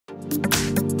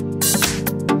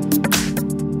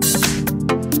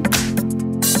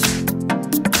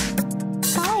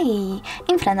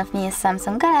In front of me is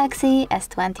Samsung Galaxy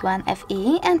S21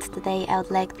 FE, and today I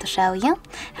would like to show you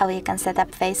how you can set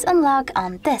up face unlock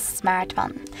on this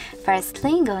smartphone.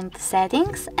 Firstly, go into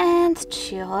settings and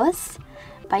choose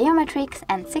biometrics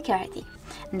and security.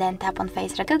 Then tap on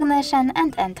face recognition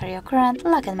and enter your current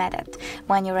login method.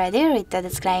 When you're ready, read the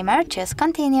disclaimer, choose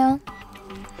continue,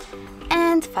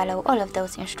 and follow all of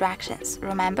those instructions.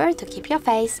 Remember to keep your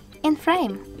face in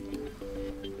frame.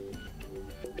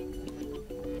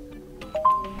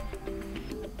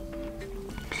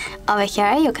 Over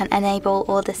here you can enable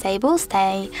or disable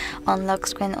stay on lock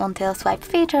screen until swipe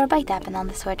feature by tapping on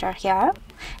the switcher here,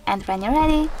 and when you're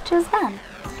ready, choose done.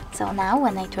 So now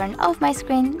when I turn off my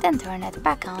screen, then turn it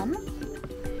back on,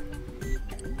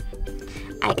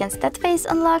 I can see that face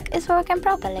unlock is working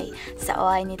properly, so all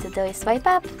I need to do is swipe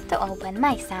up to open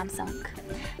my Samsung.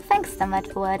 Thanks so much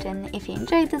for watching. If you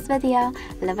enjoyed this video,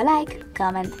 leave a like,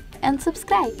 comment and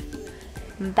subscribe.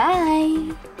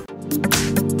 Bye!